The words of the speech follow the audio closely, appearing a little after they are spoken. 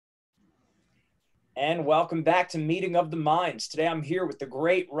And welcome back to Meeting of the Minds. Today I'm here with the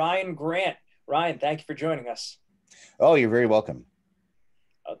great Ryan Grant. Ryan, thank you for joining us. Oh, you're very welcome.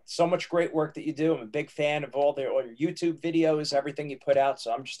 So much great work that you do. I'm a big fan of all your YouTube videos, everything you put out.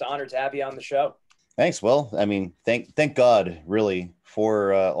 So I'm just honored to have you on the show. Thanks. Well, I mean, thank God, really,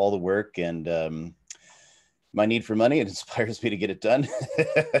 for all the work and my need for money. It inspires me to get it done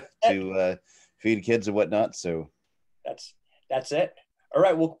to feed kids and whatnot. So, That's that's it. All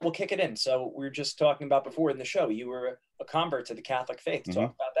right, we'll kick it in. So we were just talking about before in the show. You were a convert to the Catholic faith. mhm.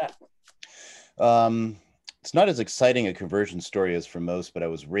 Talk about that. um, it's not as exciting a conversion story as for most, but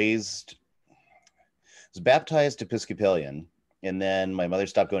was baptized Episcopalian, and then my mother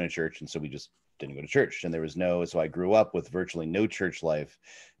stopped going to church, and so we just didn't go to church. And there was no, so I grew up with virtually no church life,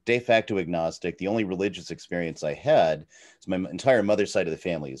 de facto agnostic. The only religious experience I had is my entire mother's side of the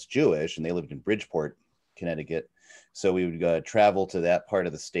family is Jewish, and they lived in Bridgeport, Connecticut. So we would travel to that part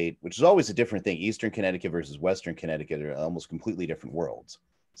of the state, which is always a different thing. Eastern Connecticut versus Western Connecticut are almost completely different worlds.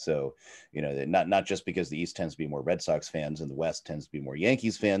 So, not just because the East tends to be more Red Sox fans and the West tends to be more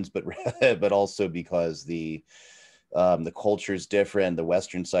Yankees fans, but but also because the culture is different. The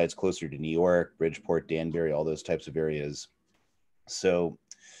Western side's closer to New York, Bridgeport, Danbury, all those types of areas. So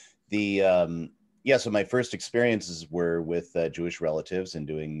the yeah, so my first experiences were with Jewish relatives and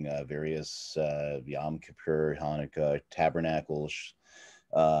doing various Yom Kippur, Hanukkah, Tabernacles,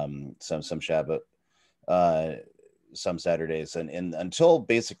 some Shabbat, uh, some Saturdays, and until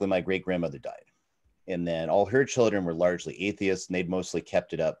basically my great grandmother died, and then all her children were largely atheists, and they'd mostly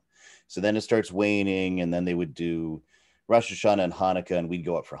kept it up. So then it starts waning, and then they would do Rosh Hashanah and Hanukkah, and we'd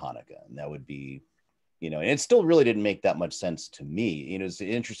go up for Hanukkah, and that would be, and it still really didn't make that much sense to me. It's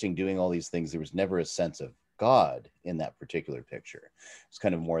interesting doing all these things. There was never a sense of God in that particular picture. It's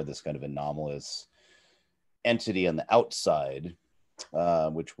kind of more this kind of anomalous entity on the outside,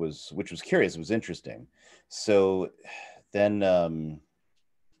 which was curious. It was interesting. So then,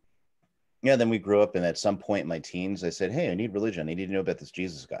 yeah, then we grew up, and at some point in my teens, I said, "Hey, I need religion. I need to know about this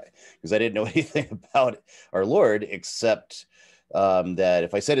Jesus guy," because I didn't know anything about our Lord except that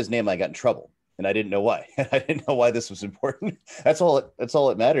if I said his name, I got in trouble, and I didn't know why. I didn't know why this was important. That's all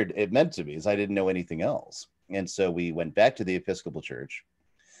it mattered. It meant to me is I didn't know anything else, and so we went back to the Episcopal Church,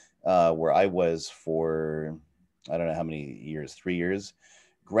 where I was for I don't know how many years, 3 years,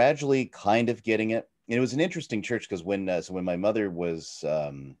 gradually kind of getting it. And it was an interesting church because when my mother was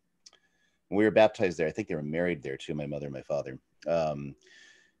when we were baptized there, I think they were married there too, my mother and my father. Um,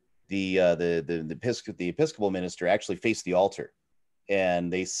 the Episcopal minister actually faced the altar,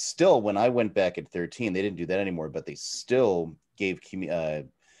 and they still, when I went back at 13, they didn't do that anymore, but they still gave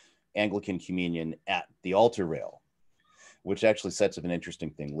Anglican communion at the altar rail, which actually sets up an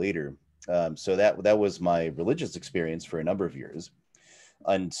interesting thing later. So that was my religious experience for a number of years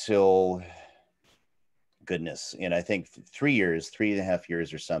until goodness, and I think 3 years, 3.5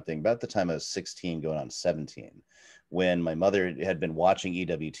 years or something, about the time I was 16, going on 17, when my mother had been watching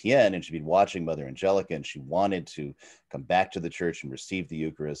EWTN and she'd been watching Mother Angelica, and she wanted to come back to the church and receive the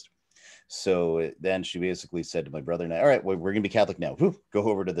Eucharist. So then she basically said to my brother and I, "All right, well, we're going to be Catholic now. Whew, go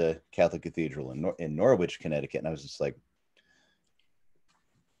over to the Catholic Cathedral in Norwich, Connecticut." And I was just like,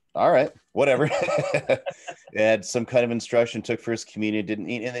 all right, whatever. Had some kind of instruction, took first communion, didn't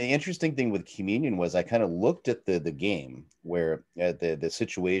eat. And the interesting thing with communion was I kind of looked at the game where at the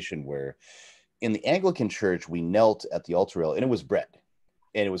situation where in the Anglican church we knelt at the altar rail and it was bread.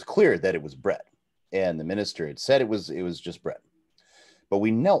 And it was clear that it was bread. And the minister had said it was just bread. But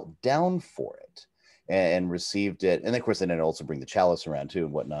we knelt down for it and received it. And of course, they didn't also bring the chalice around too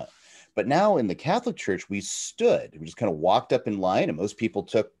and whatnot. But now in the Catholic Church, we stood. We just kind of walked up in line, and most people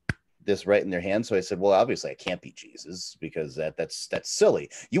took this right in their hand. So I said, "Well, obviously, I can't be Jesus because that's silly.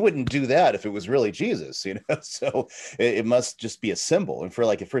 You wouldn't do that if it was really Jesus, you know." So it must just be a symbol. And for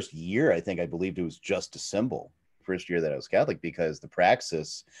like the first year, I think I believed it was just a symbol. First year that I was Catholic because the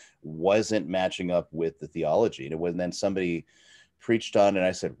praxis wasn't matching up with the theology, and it was. And then somebody preached on, and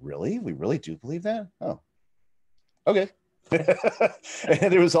I said, "Really? We really do believe that? Oh, okay."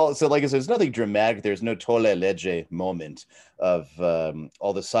 And there was also, like I said, there's nothing dramatic. There's no tolle lege moment of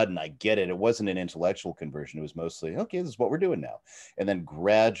all of a sudden I get it. It wasn't an intellectual conversion. It was mostly, okay, this is what we're doing now. And then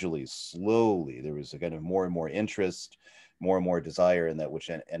gradually, slowly, there was a kind of more and more interest, more and more desire in that, which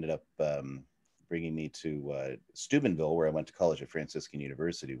ended up bringing me to Steubenville, where I went to college at Franciscan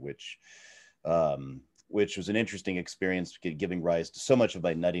University, which was an interesting experience, giving rise to so much of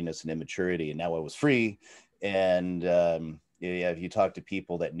my nuttiness and immaturity. And now I was free. And yeah, if you talk to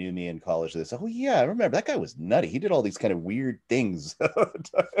people that knew me in college, they say, "Oh yeah, I remember that guy was nutty. He did all these kind of weird things,"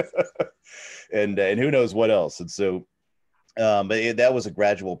 and who knows what else. And so, but that was a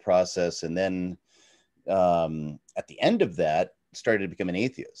gradual process. And then At the end of that, started to become an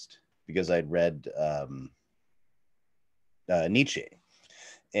atheist because I'd read Nietzsche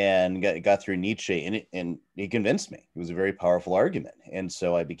and got through Nietzsche, and he convinced me. It was a very powerful argument. And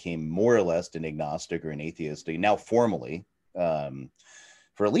so I became more or less an agnostic or an atheist, now formally,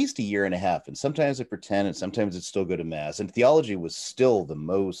 for at least a year and a half. And sometimes I pretend, and sometimes I'd still go to mass. And theology was still the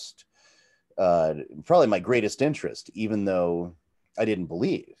most, probably my greatest interest, even though I didn't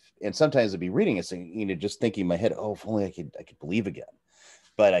believe. And sometimes I'd be reading it, saying, just thinking in my head, oh, if only I could believe again.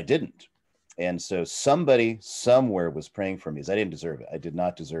 But I didn't. And so somebody somewhere was praying for me, as I didn't deserve it. I did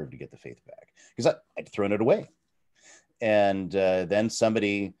not deserve to get the faith back because I'd thrown it away. And then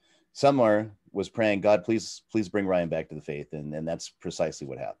somebody somewhere was praying, God, please bring Ryan back to the faith. And that's precisely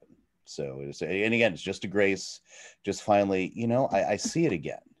what happened. So and again, it's just a grace. Just finally, I see it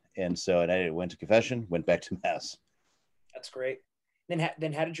again. And so, and I went to confession, went back to mass. That's great.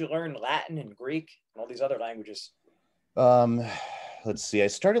 Then how did you learn Latin and Greek and all these other languages? Let's see. I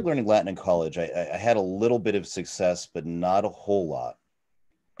started learning Latin in college. I had a little bit of success, but not a whole lot.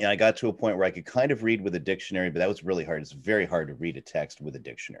 And I got to a point where I could kind of read with a dictionary, but that was really hard. It's very hard to read a text with a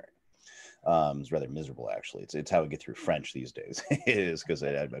dictionary. It's rather miserable, actually. It's how I get through French these days. It is because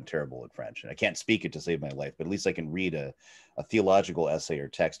I'm terrible at French, and I can't speak it to save my life. But at least I can read a theological essay or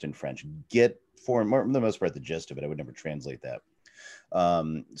text in French. Get for the most part the gist of it. I would never translate that.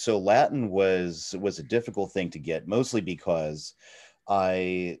 So Latin was a difficult thing to get, mostly because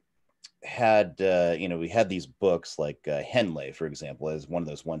I had, we had these books like Henley, for example, as one of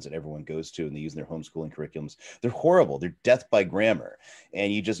those ones that everyone goes to and they use in their homeschooling curriculums. They're horrible. They're death by grammar.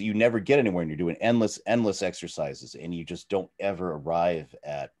 And you never get anywhere, and you're doing endless exercises, and you just don't ever arrive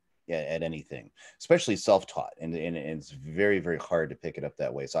at anything, especially self-taught. And it's very, very hard to pick it up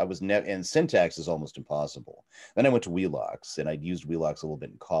that way. So I was and syntax is almost impossible. Then I went to Wheelox, and I'd used Wheelox a little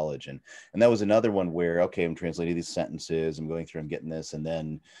bit in college. And that was another one where, okay, I'm translating these sentences, I'm going through, I'm getting this. And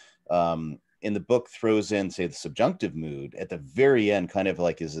then in the book throws in, say, the subjunctive mood at the very end, kind of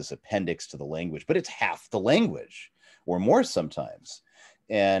like is this appendix to the language, but it's half the language or more sometimes.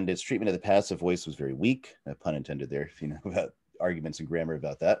 And its treatment of the passive voice was very weak, pun intended there, if you know about arguments and grammar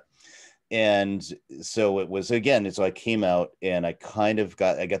about that. And so it was, again, so I came out and I got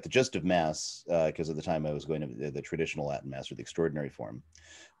the gist of mass, because at the time I was going to the traditional Latin mass, or the extraordinary form.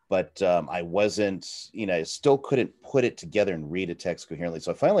 But I wasn't, I still couldn't put it together and read a text coherently.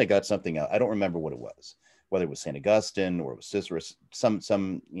 So I finally got something out. I don't remember what it was, whether it was St. Augustine or it was Cicero, some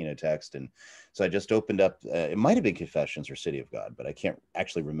text. And so I just opened up, it might have been Confessions or City of God, but I can't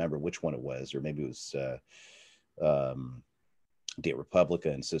actually remember which one it was, or maybe it was De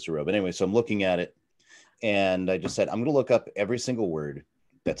Republica and Cicero. But anyway, so I'm looking at it, and I just said, I'm going to look up every single word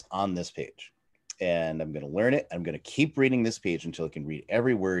that's on this page, and I'm going to learn it. I'm going to keep reading this page until I can read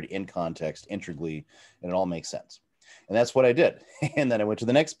every word in context, integrally, and it all makes sense. And that's what I did. And then I went to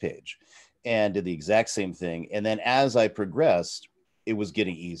the next page and did the exact same thing. And then as I progressed, it was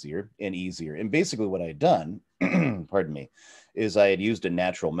getting easier and easier. And basically what I had done, pardon me, is I had used a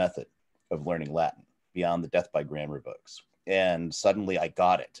natural method of learning Latin beyond the death by grammar books. And suddenly I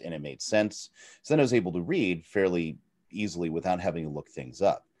got it, and it made sense. So then I was able to read fairly easily without having to look things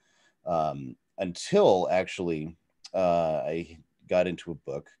up. Until actually I got into a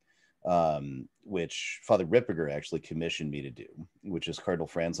book which Father Ripperger actually commissioned me to do, which is Cardinal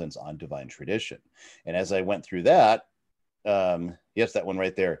Franzlin's On Divine Tradition. And as I went through that, yes, that one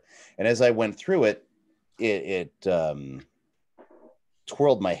right there. And as I went through it, it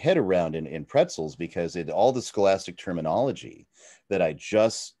twirled my head around in pretzels, because all the scholastic terminology that I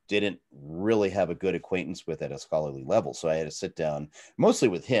just didn't really have a good acquaintance with at a scholarly level. So I had to sit down mostly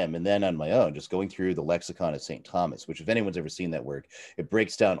with him, and then on my own, just going through the lexicon of St. Thomas, which, if anyone's ever seen that work, it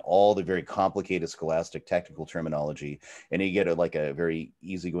breaks down all the very complicated scholastic technical terminology, and you get a very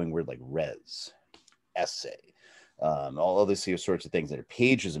easygoing word like res, essay, all of these sorts of things that are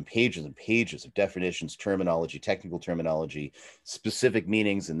pages and pages and pages of definitions, terminology, technical terminology, specific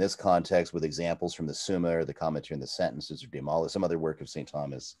meanings in this context, with examples from the Summa or the commentary in the sentences, or De Molla, some other work of St.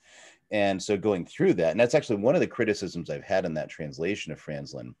 Thomas. And so going through that, and that's actually one of the criticisms I've had in that translation of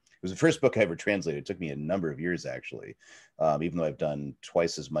Franzlin. It was the first book I ever translated. It took me a number of years, actually, even though I've done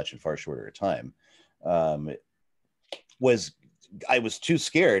twice as much in far shorter a time. I was too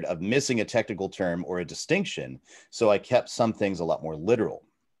scared of missing a technical term or a distinction, so I kept some things a lot more literal.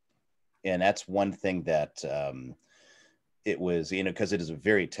 And that's one thing that it was, because it is a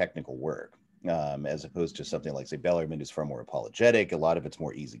very technical work, as opposed to something like, say, Bellarmine is far more apologetic. A lot of it's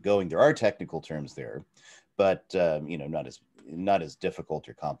more easygoing. There are technical terms there, but not as difficult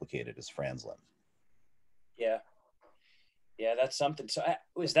or complicated as Franzlin. Yeah. Yeah, that's something. So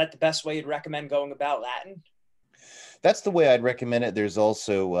is that the best way you'd recommend going about Latin? That's the way I'd recommend it. There's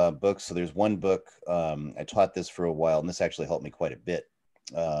also books. So there's one book, I taught this for a while, and this actually helped me quite a bit.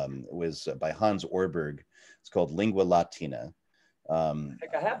 It was by Hans Orberg. It's called Lingua Latina. I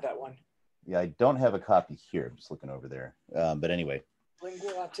think I have that one. Yeah, I don't have a copy here. I'm just looking over there. But anyway,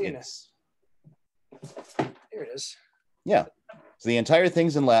 Lingua Latina. Here it is. Yeah. So the entire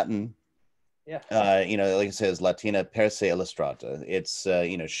thing's in Latin. Yeah. You know, like it says, Latina per se illustrata. It's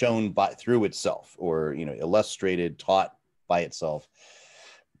you know, shown by through itself, or you know, illustrated, taught by itself.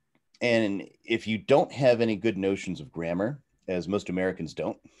 And if you don't have any good notions of grammar, as most Americans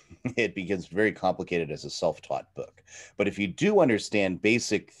don't, it becomes very complicated as a self-taught book. But if you do understand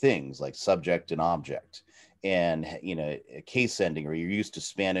basic things like subject and object, and you know, a case ending, or you're used to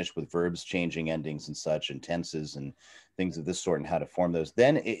Spanish with verbs changing endings and such, and tenses and things of this sort, and how to form those,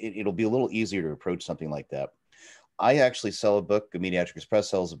 then it'll be a little easier to approach something like that. I actually sell a book. Mediatrix Press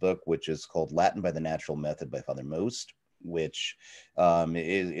sells a book, which is called Latin by the Natural Method by Father Most, which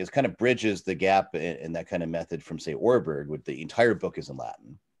is kind of bridges the gap in that kind of method from, say, Orberg, with the entire book is in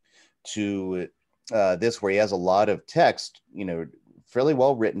Latin, to this, where he has a lot of text, you know, fairly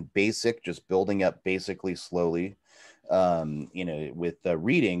well written, basic, just building up basically slowly, you know, with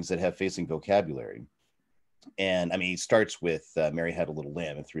readings that have facing vocabulary. And I mean, he starts with Mary Had a Little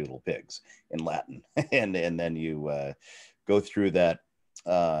Lamb and Three Little Pigs in Latin, and then you go through that,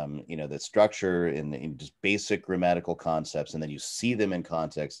 you know, the structure in just basic grammatical concepts, and then you see them in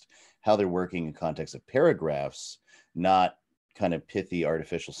context, how they're working in context of paragraphs, not kind of pithy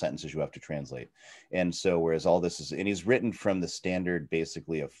artificial sentences you have to translate. And so, whereas all this is, and he's written from the standard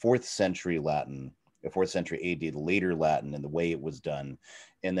basically of 4th century Latin, the 4th century AD, the later Latin, and the way it was done.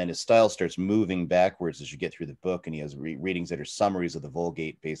 And then his style starts moving backwards as you get through the book, and he has readings that are summaries of the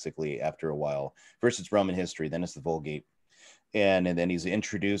Vulgate basically after a while. First it's Roman history, then it's the Vulgate. And then he's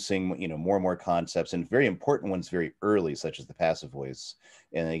introducing, you know, more and more concepts, and very important ones very early, such as the passive voice.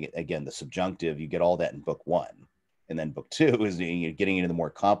 And again, the subjunctive, you get all that in book 1. And then book 2 is, you know, getting into the more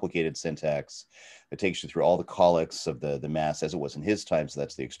complicated syntax. It takes you through all the collects of the mass as it was in his time. So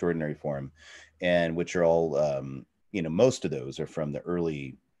that's the extraordinary form, and which are all, you know, most of those are from the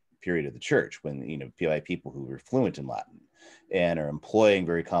early period of the church, when, you know, by people who were fluent in Latin and are employing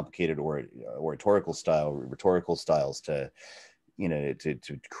very complicated rhetorical styles to, you know, to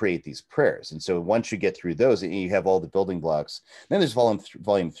create these prayers. And so once you get through those, you have all the building blocks. Then there's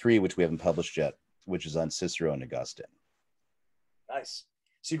volume 3, which we haven't published yet, which is on Cicero and Augustine. Nice.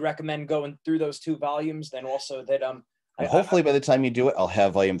 So you'd recommend going through those 2 volumes, then also that and hopefully by the time you do it, I'll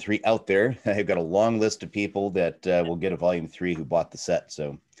have volume 3 out there. I've got a long list of people that will get a volume 3 who bought the set.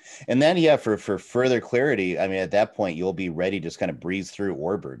 So, and then, yeah, for further clarity, I mean, at that point, you'll be ready to just kind of breeze through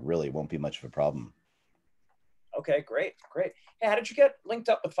Orberg. Really, it won't be much of a problem. Okay, great. Hey, how did you get linked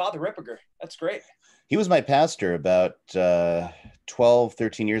up with Father Ripperger? That's great. He was my pastor about 12,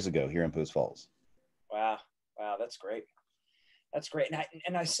 13 years ago here in Post Falls. Wow, that's great. That's great.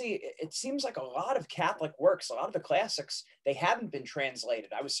 And I see it seems like a lot of Catholic works, a lot of the classics, they haven't been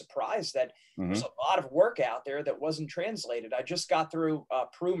translated. I was surprised that there's a lot of work out there that wasn't translated. I just got through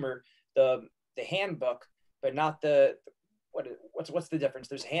Prumer, the handbook, but not the what's the difference?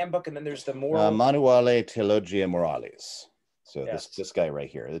 There's a handbook, and then there's the moral Manuale Theologiae Moralis. So yes. this guy right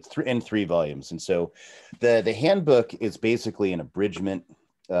here, it's in 3 volumes. And so the handbook is basically an abridgment.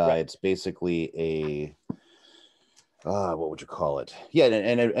 Right. It's basically a what would you call it? Yeah,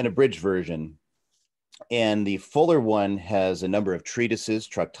 an abridged version. And the fuller one has a number of treatises,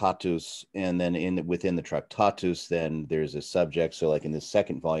 Tractatus, and then within the Tractatus, then there's a subject. So like in this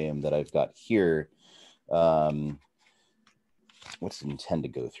second volume that I've got here, what's it intend to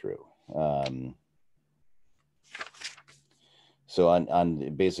go through? So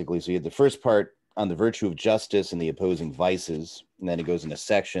on basically, so you have the first part on the virtue of justice and the opposing vices, and then it goes into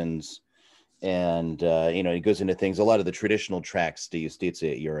sections. And, you know, it goes into things, a lot of the traditional tracts, De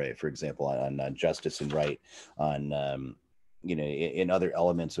Justitia Iure, for example, on justice and right, on, you know, in other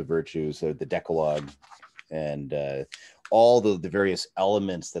elements of virtue, so the Decalogue, and all the various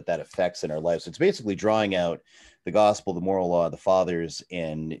elements that affects in our lives. So it's basically drawing out the gospel, the moral law, the fathers,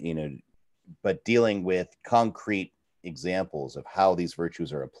 and, you know, but dealing with concrete examples of how these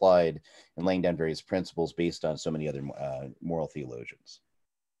virtues are applied and laying down various principles based on so many other moral theologians.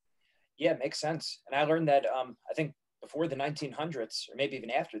 Yeah, makes sense. And I learned that I think before the 1900s, or maybe even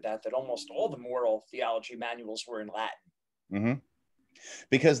after that, that almost all the moral theology manuals were in Latin. Mm-hmm.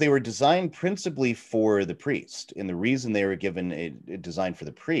 Because they were designed principally for the priest. And the reason they were given a design for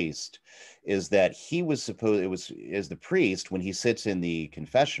the priest is that he was supposed, it was as the priest, when he sits in the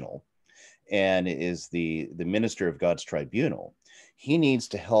confessional and is the minister of God's tribunal. He needs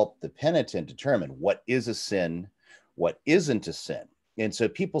to help the penitent determine what is a sin, what isn't a sin. And so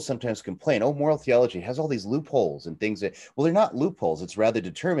people sometimes complain, oh, moral theology has all these loopholes and things that, well, they're not loopholes. It's rather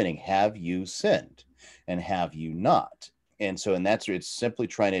determining, have you sinned and have you not? And so, and that's, it's simply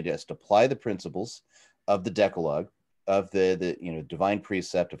trying to just apply the principles of the Decalogue, of the divine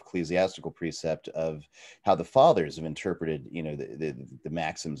precept, of ecclesiastical precept, of how the fathers have interpreted the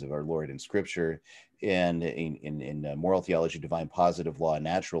maxims of our Lord in Scripture, and in moral theology, divine positive law,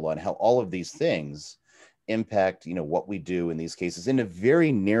 natural law, and how all of these things impact what we do in these cases in a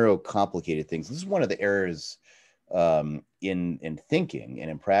very narrow, complicated things. This is one of the errors in thinking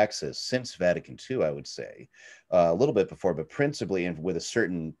and in praxis since Vatican II, I would say, a little bit before, but principally with a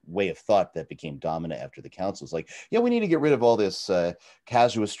certain way of thought that became dominant after the councils. Like, we need to get rid of all this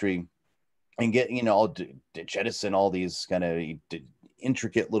casuistry and get, jettison all these kind of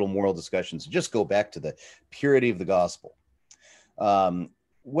intricate little moral discussions, and just go back to the purity of the gospel.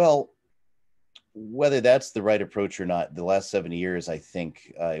 Well, whether that's the right approach or not, the last 70 years, I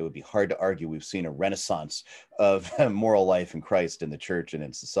think it would be hard to argue we've seen a renaissance of moral life in Christ in the church and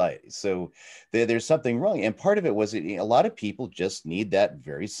in society. So there's something wrong. And part of it was a lot of people just need that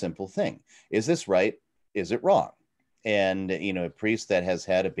very simple thing. Is this right? Is it wrong? And, a priest that has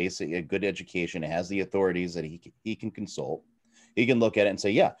had a good education, has the authorities that he can consult, he can look at it and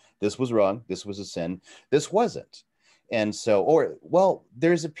say, yeah, this was wrong. This was a sin. This wasn't. And so,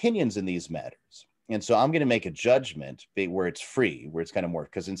 there's opinions in these matters. And so I'm going to make a judgment where it's free, where it's kind of more,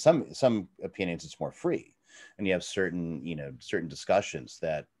 because in some opinions, it's more free. And you have certain discussions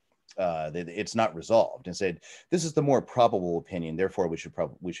that it's not resolved, and said, this is the more probable opinion, therefore we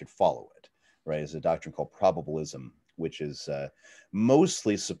should follow it, right? There's a doctrine called probabilism, which is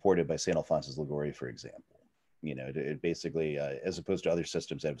mostly supported by St. Alphonsus Liguori, for example. It basically, as opposed to other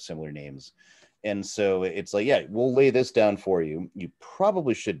systems that have similar names. And so it's like, yeah, we'll lay this down for you. You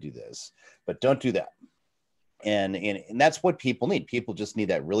probably should do this, but don't do that. And that's what people need. People just need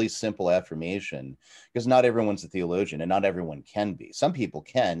that really simple affirmation, because not everyone's a theologian and not everyone can be. Some people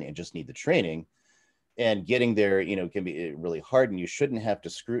can and just need the training, and getting there, can be really hard. And you shouldn't have to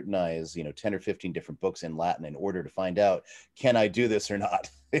scrutinize, 10 or 15 different books in Latin in order to find out, can I do this or not?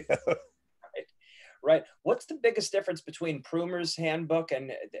 Right. What's the biggest difference between Prumer's handbook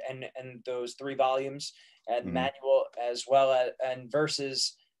and those 3 volumes and manual, as well as and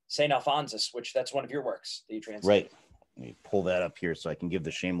versus St. Alphonsus, which that's one of your works that you translated? Right. Let me pull that up here so I can give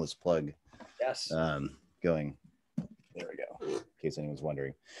the shameless plug. Yes. Going. There we go. In case anyone's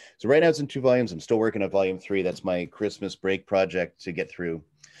wondering. So right now it's in 2 volumes. I'm still working on volume 3. That's my Christmas break project to get through.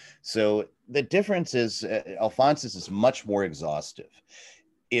 So the difference is Alphonsus is much more exhaustive.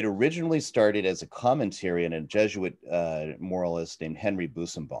 It originally started as a commentary on a Jesuit moralist named Henry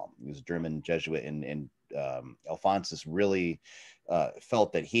Busenbaum. He was a German Jesuit, and Alphonsus really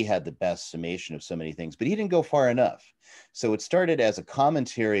felt that he had the best summation of so many things, but he didn't go far enough. So it started as a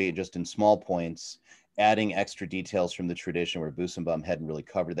commentary just in small points, adding extra details from the tradition where Busenbaum hadn't really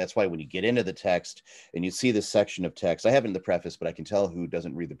covered. That's why when you get into the text and you see this section of text, I have it in the preface, but I can tell who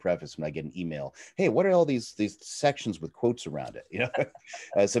doesn't read the preface when I get an email. Hey, what are all these sections with quotes around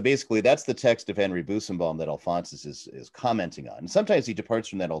it? So basically that's the text of Henry Busenbaum that Alphonsus is commenting on. And sometimes he departs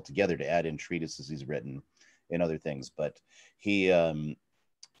from that altogether to add in treatises he's written and other things, but he,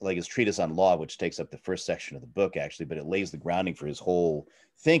 like his treatise on law, which takes up the first section of the book, actually, but it lays the grounding for his whole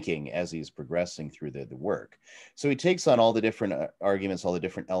thinking as he's progressing through the work. So he takes on all the different arguments, all the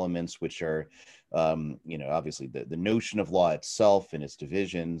different elements, which are, obviously the notion of law itself and its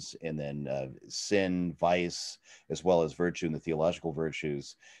divisions, and then sin, vice, as well as virtue and the theological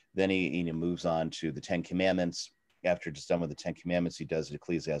virtues. Then he moves on to the 10 Commandments. After just done with the 10 Commandments, he does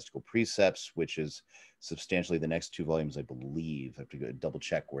ecclesiastical precepts, which is substantially the next 2 volumes, I believe. I have to go double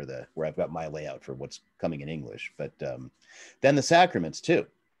check where I've got my layout for what's coming in English. But then the sacraments too.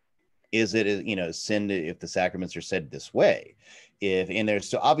 Is it, sin if the sacraments are said this way?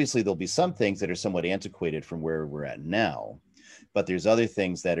 So obviously there'll be some things that are somewhat antiquated from where we're at now, but there's other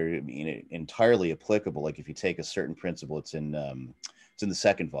things that are entirely applicable. Like if you take a certain principle, it's in the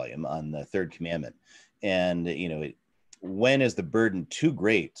 2nd volume on the 3rd commandment. And, when is the burden too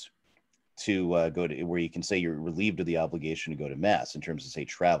great to go to where you can say you're relieved of the obligation to go to mass in terms of, say,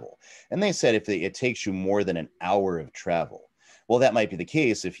 travel? And they said if it takes you more than an hour of travel, well, that might be the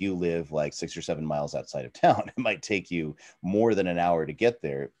case if you live like 6 or 7 miles outside of town. It might take you more than an hour to get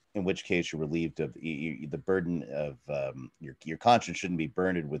there, in which case you're relieved of the burden of your conscience shouldn't be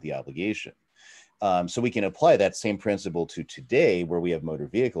burdened with the obligation. So we can apply that same principle to today, where we have motor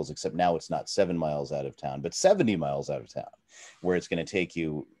vehicles, except now it's not 7 miles out of town, but 70 miles out of town, where it's going to take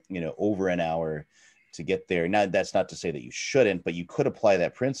you, over an hour to get there. Now, that's not to say that you shouldn't, but you could apply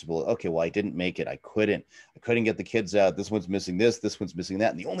that principle. Okay, well, I didn't make it. I couldn't get the kids out. This one's missing this one's missing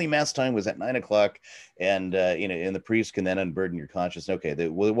that. And the only mass time was at 9 o'clock. And, and the priest can then unburden your conscience. Okay,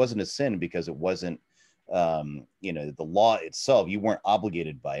 it wasn't a sin because it wasn't, the law itself. You weren't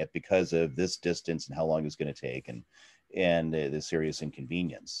obligated by it because of this distance and how long it was going to take and the serious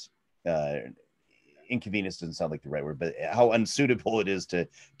inconvenience. Inconvenience doesn't sound like the right word, but how unsuitable it is to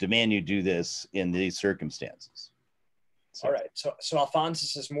demand you do this in these circumstances. So. All right. So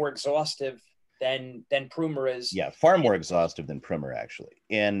Alphonsus is more exhaustive than Prumer is. Yeah, far more exhaustive than Prumer, actually.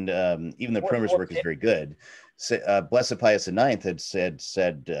 And even though Prumer's work is very good, Blessed Pius IX had said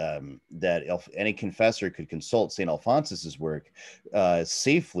that if any confessor could consult St. Alphonsus's work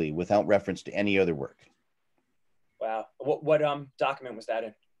safely without reference to any other work. Wow. What document was that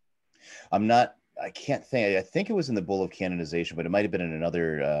in? I can't think. I think it was in the Bull of Canonization, but it might have been in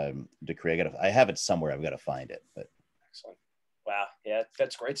another decree. I have it somewhere. I've got to find it. But excellent. Wow. Yeah,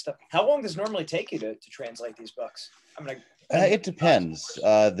 that's great stuff. How long does it normally take you to translate these books? It depends.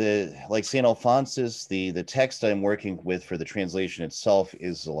 Like St. Alphonsus, the text I'm working with for the translation itself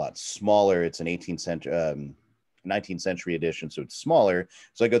is a lot smaller. It's an 19th century edition, so it's smaller.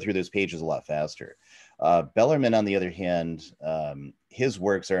 So I go through those pages a lot faster. Bellarmine, on the other hand, his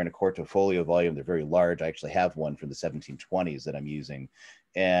works are in a quarto-folio volume. They're very large. I actually have one from the 1720s that I'm using,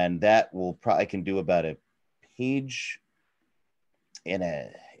 and that will I can do about a page and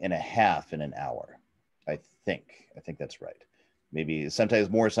a half in an hour. I think that's right. Maybe sometimes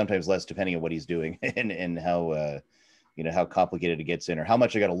more, sometimes less, depending on what he's doing and how how complicated it gets in, or how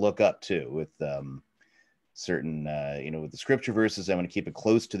much I got to look up too with certain with the scripture verses. I'm going to keep it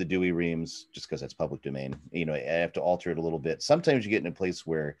close to the Douay Rheims just because that's public domain. I have to alter it a little bit. Sometimes you get in a place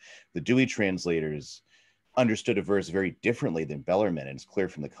where the Douay translators understood a verse very differently than Bellarmine, and it's clear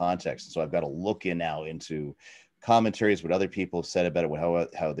from the context. So I've got to look into commentaries, what other people have said about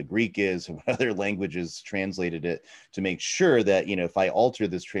it, how the Greek is, and what other languages translated it, to make sure that if I alter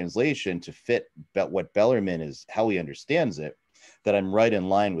this translation to fit what Bellarmine is, how he understands it, that I'm right in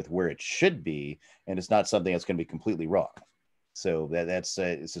line with where it should be, and it's not something that's going to be completely wrong. So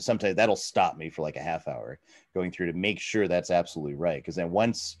so sometimes that'll stop me for like a half hour going through to make sure that's absolutely right, because then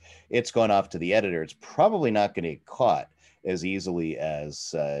once it's gone off to the editor, it's probably not going to get caught as easily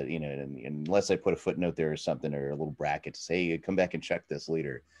as unless I put a footnote there or something, or a little bracket to say, hey, come back and check this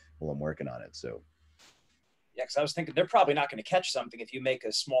later while I'm working on it. So yeah, because I was thinking they're probably not going to catch something if you make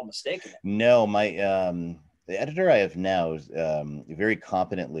a small mistake in it. No, my the editor I have now is a very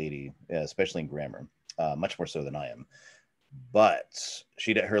competent lady, especially in grammar, much more so than I am. But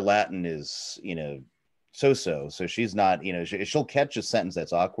her Latin is, so she's not, she'll catch a sentence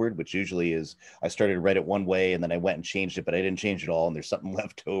that's awkward, which usually is, I started to write it one way and then I went and changed it, but I didn't change it all, and there's something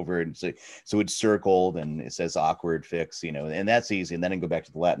left over, and so it's circled and it says awkward fix, and that's easy. And then I go back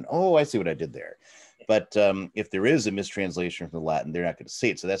to the Latin. Oh, I see what I did there. But if there is a mistranslation from the Latin, they're not going to see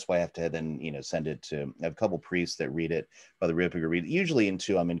it. So that's why I have to then, send it to, I have a couple priests that read it, Father Rippiger read it. Usually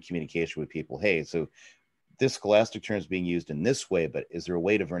I'm in communication with people. Hey, so this scholastic term is being used in this way, but is there a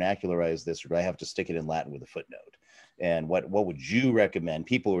way to vernacularize this, or do I have to stick it in Latin with a footnote? And what would you recommend?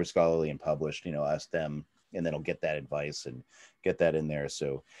 People who are scholarly and published, ask them, and then I'll get that advice and get that in there.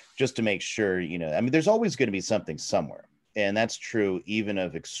 So just to make sure, there's always going to be something somewhere. And that's true even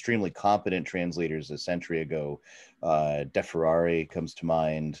of extremely competent translators a century ago. De Ferrari comes to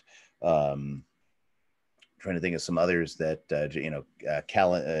mind. Trying to think of some others that,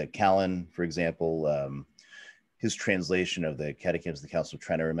 Callan, for example, his translation of the Catechism of the Council of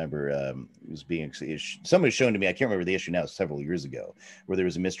Trent, I remember was being, somebody was shown to me, I can't remember the issue now, several years ago, where there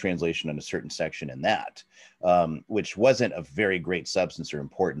was a mistranslation on a certain section in that, which wasn't of very great substance or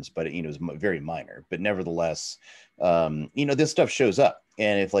importance, but it was very minor. But nevertheless, this stuff shows up.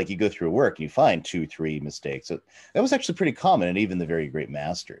 And if you go through work and you find 2-3 mistakes, that was actually pretty common, and even the very great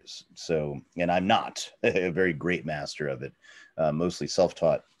masters. So, and I'm not a very great master of it, mostly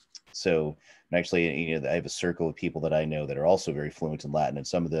self-taught. So, and actually, I have a circle of people that I know that are also very fluent in Latin, and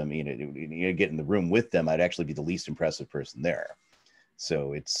some of them, get in the room with them, I'd actually be the least impressive person there.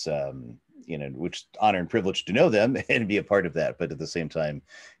 So it's, which honor and privilege to know them and be a part of that. But at the same time,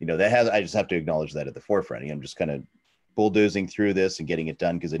 I just have to acknowledge that at the forefront. I'm just kind of bulldozing through this and getting it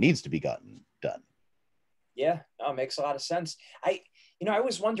done because it needs to be gotten done. Yeah, no, it makes a lot of sense. I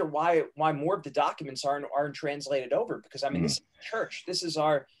always wonder why more of the documents aren't translated over, because this is church. This is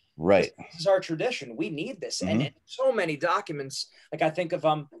our right. This is our tradition. We need this. Mm-hmm. And so many documents, I think of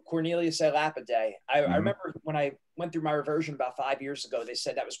Cornelius a Lapide. I remember when I went through my reversion about 5 years ago, they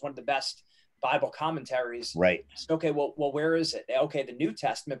said that was one of the best Bible commentaries. Right. Okay, well, where is it? Okay, the New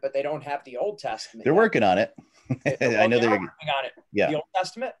Testament, but they don't have the Old Testament. They're working on it. I know they're they're working on it. Yeah. The Old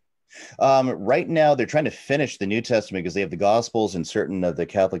Testament. Right now, they're trying to finish the New Testament because they have the Gospels and certain of the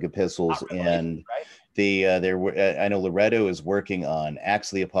Catholic epistles, and right? I know Loretto is working on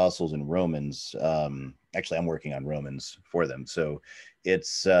Acts of the Apostles and Romans. Actually, I'm working on Romans for them, so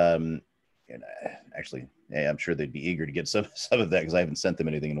it's actually, I'm sure they'd be eager to get some of that because I haven't sent them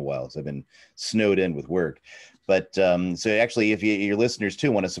anything in a while, so I've been snowed in with work. But so actually, if your listeners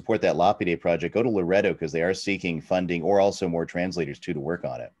too want to support that Lapide project, go to Loretto because they are seeking funding or also more translators too to work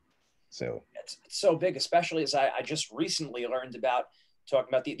on it. So it's so big, especially as I just recently learned about talking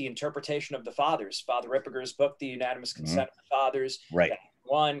about the interpretation of the fathers. Father Ripperger's book, The Unanimous Consent of the Fathers, right?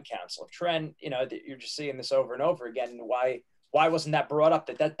 One Council of Trent. You're just seeing this over and over again. And why wasn't that brought up?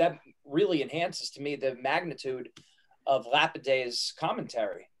 That really enhances to me the magnitude of Lapide's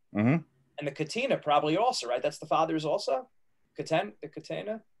commentary. And the Catena probably also, right? That's the fathers also. The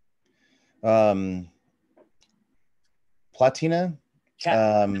Catena. Platina.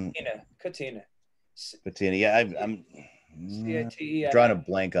 Catena. Yeah, I'm drawing a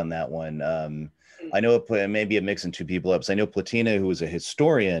blank on that one. I know it may be a mixing two people up. So I know Platina, who was a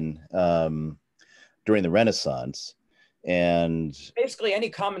historian during the Renaissance, and basically any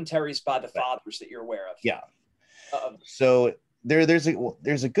commentaries by the fathers that you're aware of. Yeah. So there's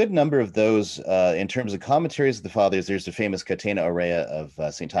a good number of those in terms of commentaries of the fathers. There's the famous Catena Aurea of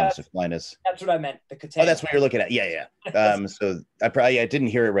St. Thomas Aquinas. That's what I meant. The Catena. Oh, that's what you're looking at. Yeah. So I didn't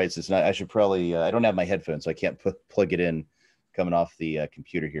hear it right. So it's not. I should probably. I don't have my headphones, so I can't plug it in coming off the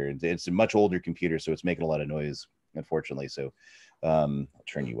computer here. It's a much older computer, so it's making a lot of noise, unfortunately. So I'll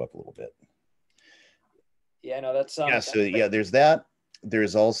turn you up a little bit. Yeah, no, that's there's that.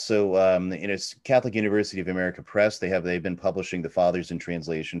 There's also Catholic University of America Press. They've been publishing the Fathers in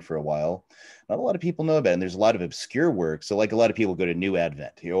translation for a while. Not a lot of people know about it, and there's a lot of obscure work. So like a lot of people go to New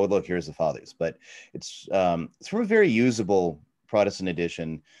Advent. Oh, look, here's the Fathers. But it's from a very usable Protestant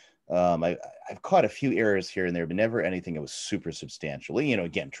edition. I've caught a few errors here and there, but never anything that was super substantial.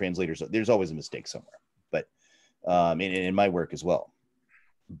 Again, translators, there's always a mistake somewhere, but in my work as well.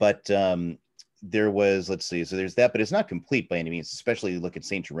 But there was, let's see, so there's that, but it's not complete by any means, especially look at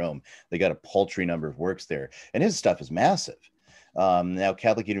St. Jerome. They got a paltry number of works there, and his stuff is massive. Now,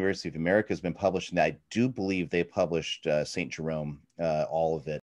 Catholic University of America has been publishing that. I do believe they published St. Jerome, all of it.